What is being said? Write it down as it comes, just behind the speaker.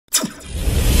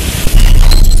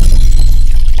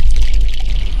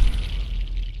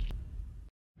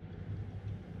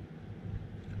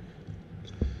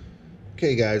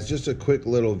Okay guys, just a quick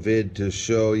little vid to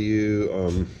show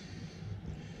you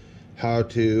how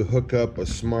to hook up a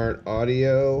smart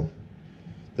audio.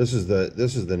 This is the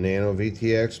Nano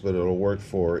VTX, but it'll work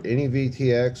for any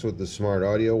VTX with the smart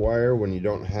audio wire when you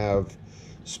don't have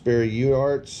spare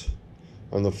UARTs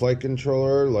on the flight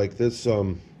controller, like this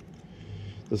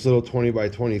this little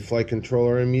 20x20 flight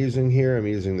controller I'm using here. I'm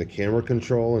using the camera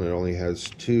control and it only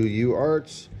has 2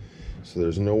 UARTs. So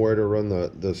there's nowhere to run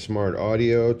the smart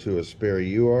audio to a spare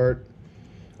UART.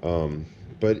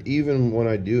 But even when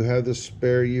I do have the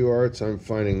spare UARTs, I'm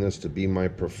finding this to be my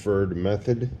preferred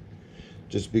method,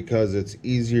 just because it's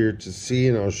easier to see,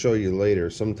 and I'll show you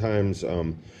later. Sometimes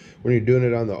when you're doing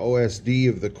it on the OSD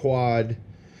of the quad,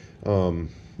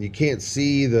 you can't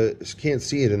see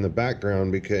it in the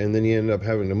background, and then you end up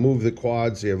having to move the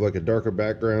quad so you have like a darker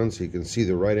background so you can see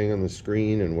the writing on the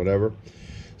screen and whatever.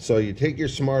 So you take your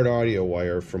smart audio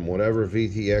wire from whatever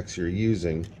VTX you're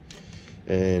using,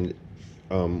 and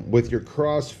with your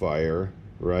crossfire,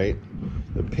 right,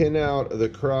 the pin out of the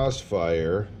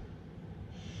crossfire,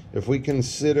 if we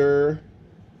consider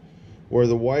where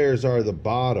the wires are the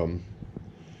bottom,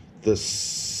 the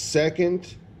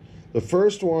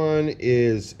first one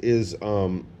is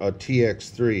a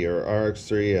TX3 or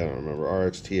RX3, I don't remember,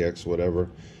 RXTX, whatever,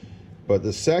 but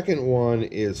the second one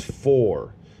is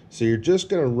 4. So you're just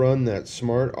going to run that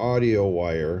smart audio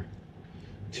wire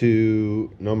to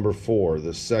number 4,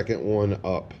 the second one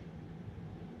up.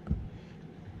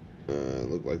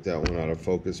 Looked like that went out of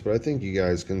focus, but I think you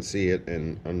guys can see it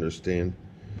and understand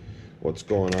what's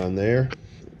going on there.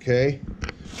 Okay,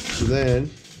 so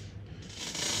then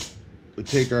we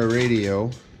take our radio,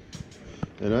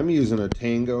 and I'm using a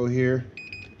Tango here,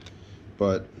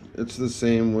 but it's the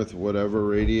same with whatever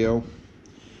radio.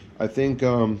 I think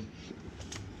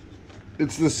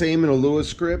it's the same in a Lewis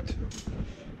script.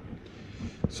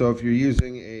 So if you're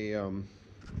using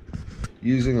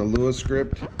a Lewis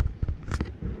script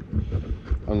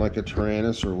on like a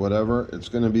Tyrannus or whatever, it's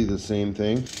going to be the same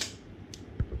thing.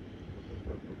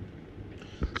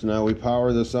 So now we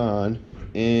power this on,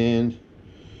 and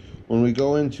when we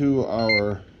go into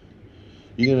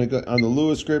you're going to go on the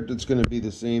Lewis script, it's going to be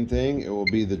the same thing. It will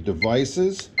be the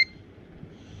devices,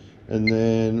 and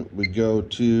then we go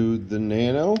to the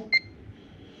Nano,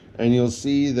 and you'll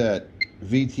see that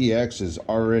VTX is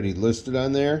already listed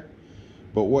on there.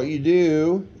 But what you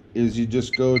do is you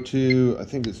just go to, I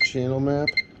think it's channel map.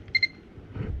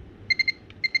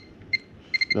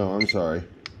 No, I'm sorry.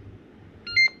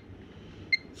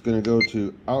 It's going to go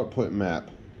to output map.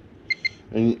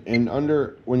 And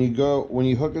under, when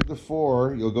you hook it to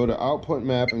 4, you'll go to output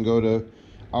map and go to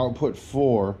output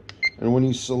 4. And when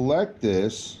you select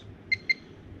this,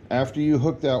 after you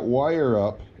hook that wire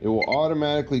up, it will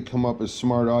automatically come up as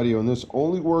smart audio, and this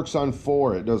only works on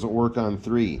 4. It doesn't work on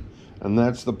 3, and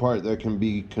that's the part that can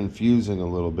be confusing a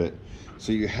little bit.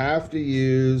 So you have to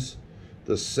use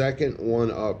the second one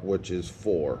up, which is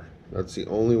 4. That's the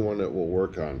only one that will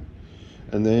work on.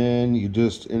 And then you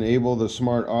just enable the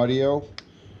smart audio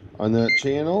on that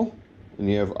channel, and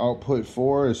you have output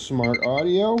 4 as smart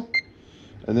audio,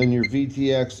 and then your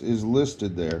VTX is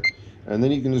listed there. And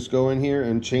then you can just go in here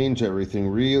and change everything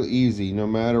real easy, no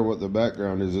matter what the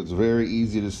background is. It's very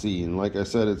easy to see. And like I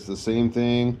said, it's the same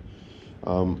thing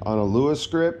on a Lewis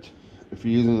script. If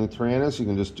you're using the Tyrannus, you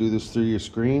can just do this through your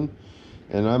screen.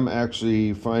 And I'm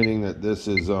actually finding that this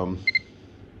is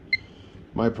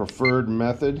my preferred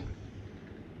method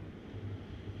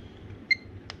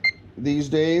these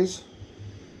days,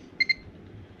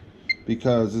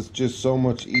 because it's just so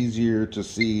much easier to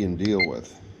see and deal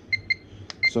with.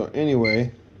 So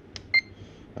anyway,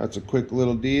 that's a quick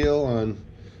little deal on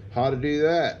how to do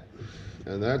that,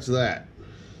 and that's that.